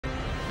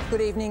Good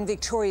evening.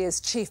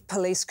 Victoria's Chief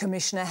Police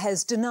Commissioner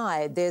has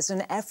denied there's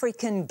an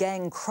African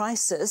gang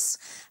crisis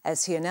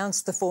as he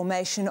announced the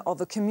formation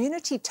of a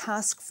community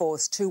task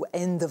force to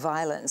end the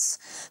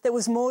violence. There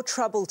was more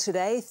trouble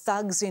today,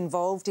 thugs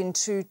involved in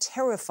two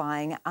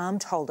terrifying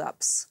armed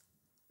hold-ups.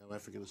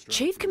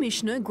 Chief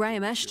Commissioner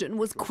Graham Ashton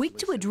was quick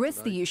to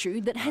address the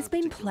issue that has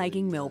been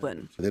plaguing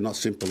Melbourne. They're not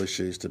simple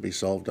issues to be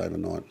solved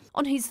overnight.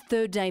 On his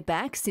third day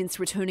back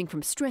since returning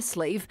from stress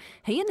leave,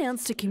 he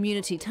announced a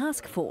community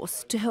task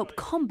force to help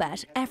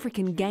combat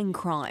African gang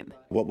crime.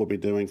 What we'll be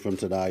doing from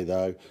today,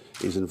 though,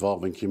 is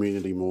involving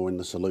community more in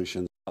the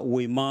solution.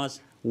 We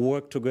must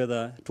work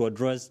together to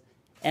address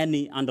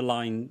any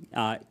underlying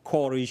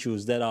core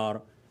issues that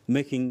are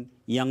making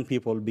young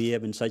people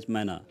behave in such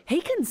manner.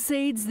 He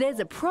concedes there's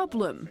a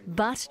problem,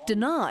 but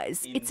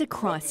denies it's a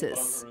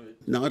crisis.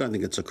 No, I don't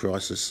think it's a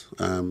crisis.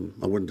 I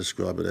wouldn't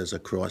describe it as a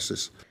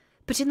crisis.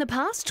 But in the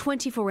past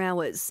 24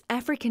 hours,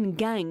 African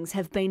gangs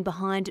have been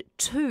behind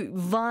two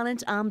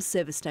violent armed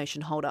service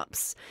station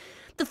hold-ups.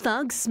 The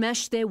thugs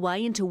smashed their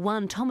way into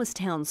one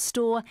Thomastown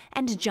store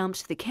and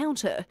jumped the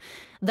counter.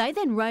 They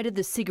then raided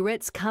the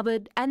cigarettes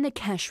cupboard and the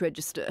cash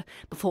register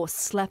before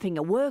slapping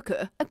a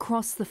worker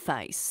across the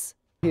face.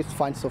 He's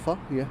fine so far,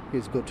 yeah,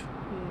 he's good.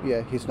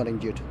 Yeah, he's not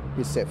injured,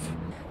 he's safe.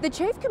 The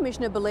Chief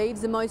Commissioner believes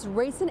the most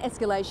recent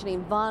escalation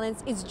in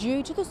violence is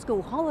due to the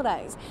school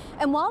holidays.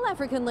 And while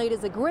African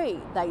leaders agree,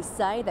 they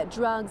say that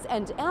drugs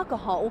and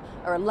alcohol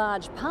are a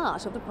large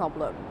part of the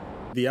problem.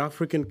 The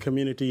African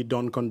community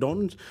don't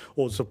condone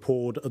or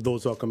support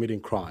those who are committing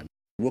crime.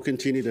 We'll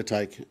continue to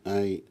take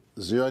a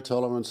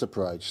zero-tolerance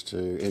approach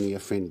to any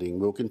offending.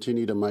 We'll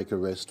continue to make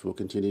arrests, we'll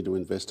continue to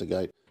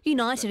investigate.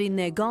 United in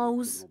their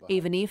goals,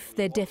 even if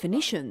their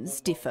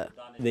definitions differ.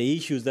 The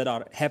issues that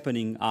are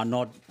happening are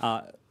not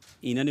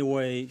in any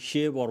way,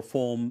 shape or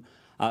form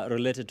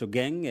related to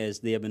gang as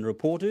they have been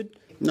reported.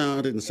 No,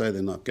 I didn't say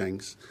they're not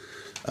gangs.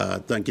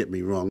 Don't get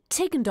me wrong.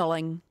 Tegan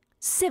Dolling,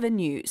 7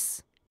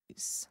 News.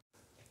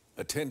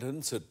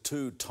 Attendants at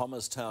two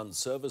Thomastown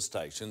service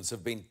stations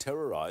have been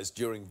terrorised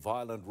during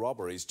violent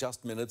robberies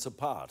just minutes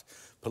apart.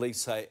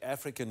 Police say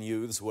African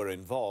youths were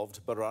involved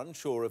but are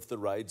unsure if the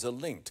raids are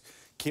linked.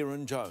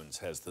 Kieran Jones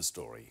has the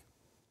story.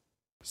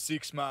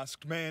 6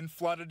 masked men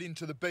flooded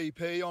into the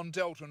BP on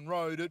Delton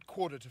Road at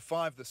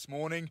 4:45 this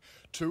morning.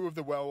 Two of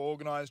the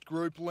well-organised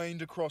group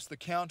leaned across the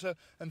counter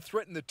and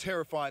threatened the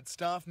terrified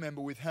staff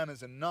member with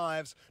hammers and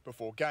knives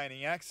before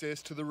gaining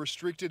access to the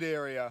restricted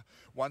area.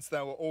 Once they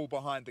were all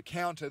behind the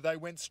counter, they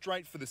went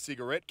straight for the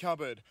cigarette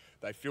cupboard.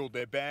 They filled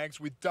their bags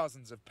with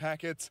dozens of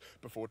packets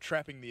before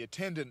trapping the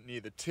attendant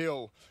near the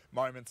till.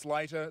 Moments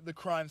later, the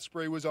crime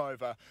spree was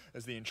over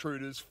as the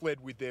intruders fled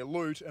with their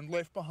loot and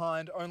left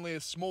behind only a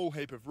small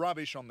heap of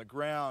rubbish on the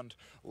ground.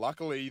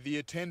 Luckily, the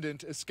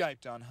attendant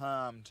escaped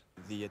unharmed.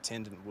 The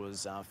attendant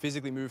was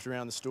physically moved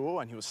around the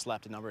store and he was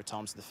slapped a number of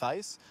times to the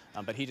face,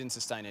 but he didn't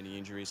sustain any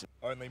injuries.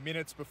 Only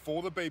minutes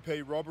before the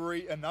BP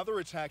robbery, another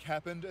attack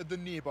happened at the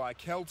nearby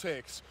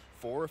Caltex.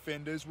 4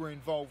 offenders were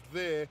involved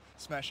there,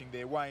 smashing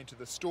their way into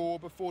the store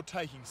before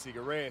taking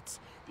cigarettes.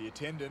 The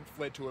attendant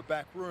fled to a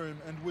back room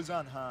and was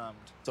unharmed.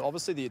 So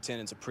obviously the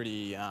attendants are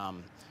pretty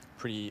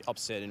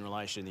upset in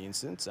relation to the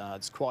incident.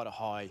 It's quite a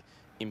high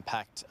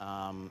impact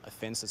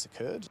offence that's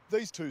occurred.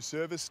 These two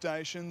service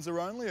stations are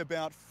only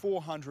about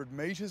 400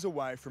 metres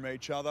away from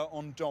each other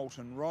on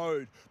Dalton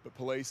Road, but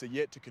police are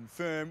yet to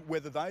confirm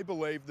whether they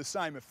believe the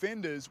same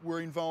offenders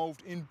were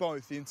involved in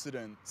both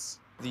incidents.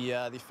 The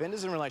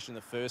offenders in relation to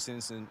the first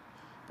incident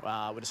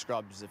were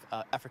described as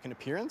of African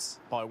appearance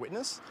by a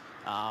witness,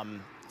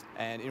 and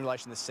in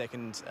relation to the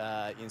second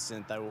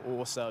incident they were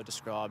also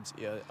described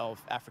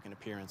of African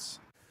appearance.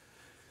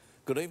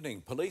 Good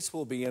evening. Police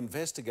will be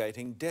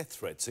investigating death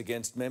threats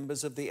against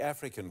members of the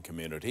African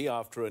community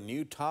after a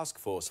new task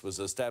force was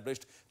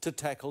established to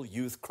tackle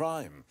youth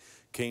crime.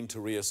 Keen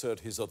to reassert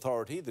his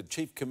authority, the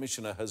Chief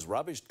Commissioner has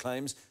rubbished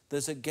claims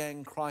there's a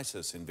gang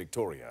crisis in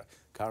Victoria.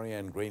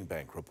 Karianne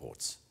Greenbank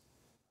reports.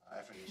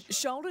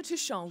 Shoulder to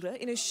shoulder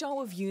in a show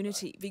of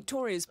unity,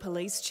 Victoria's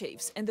police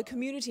chiefs and the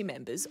community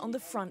members on the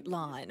front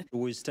line.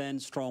 We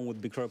stand strong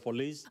with Victoria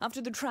Police.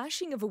 After the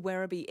trashing of a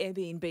Werribee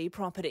Airbnb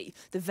property,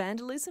 the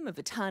vandalism of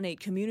a Tarneit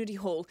community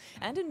hall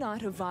and a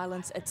night of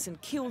violence at St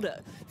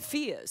Kilda,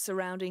 fear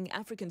surrounding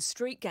African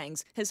street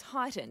gangs has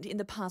heightened in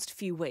the past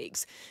few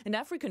weeks. And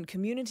African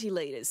community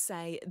leaders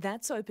say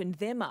that's opened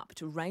them up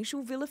to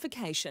racial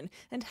vilification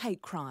and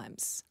hate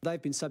crimes.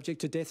 They've been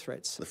subject to death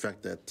threats. The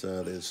fact that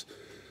there's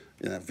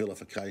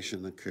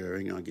vilification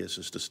occurring, I guess,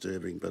 is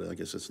disturbing, but I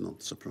guess it's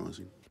not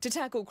surprising. To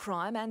tackle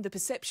crime and the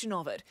perception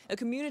of it, a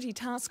community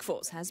task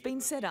force has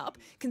been set up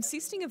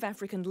consisting of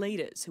African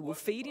leaders who will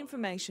feed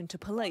information to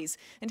police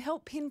and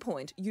help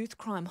pinpoint youth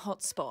crime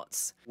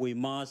hotspots. We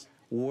must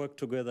work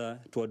together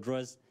to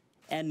address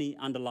any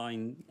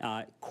underlying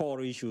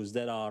core issues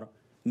that are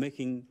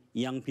making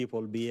young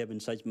people behave in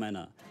such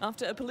manner.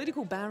 After a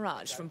political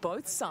barrage from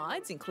both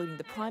sides, including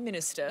the Prime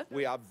Minister,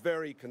 we are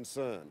very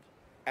concerned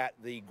at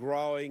the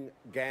growing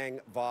gang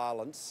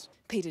violence.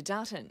 Peter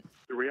Dutton.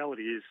 The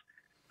reality is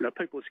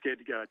People are scared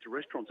to go to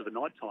restaurants at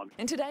night time.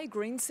 And today,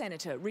 Green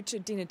Senator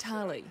Richard Di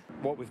Natale.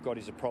 What we've got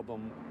is a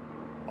problem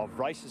of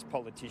racist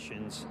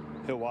politicians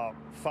who are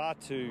far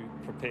too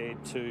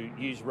prepared to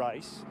use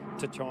race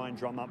to try and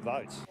drum up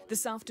votes.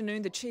 This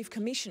afternoon, the Chief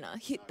Commissioner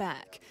hit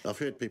back. I've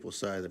heard people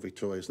say that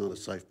Victoria is not a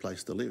safe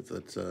place to live,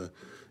 that,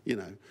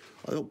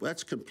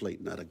 that's complete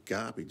and utter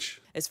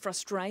garbage. As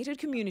frustrated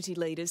community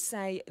leaders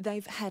say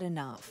they've had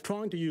enough.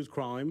 Trying to use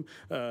crime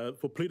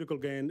for political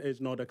gain is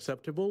not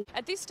acceptable.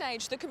 At this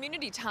stage, the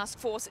Community Task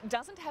Force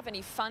doesn't have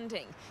any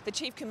funding. The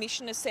Chief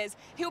Commissioner says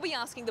he'll be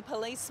asking the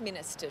Police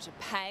Minister to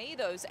pay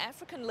those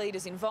African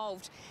leaders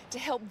involved to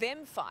help them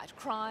fight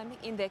crime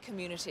in their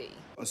community.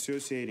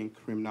 Associating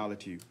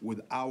criminality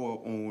with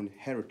our own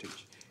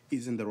heritage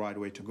isn't the right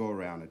way to go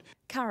around it.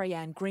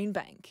 Karianne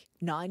Greenbank,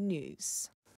 9 News.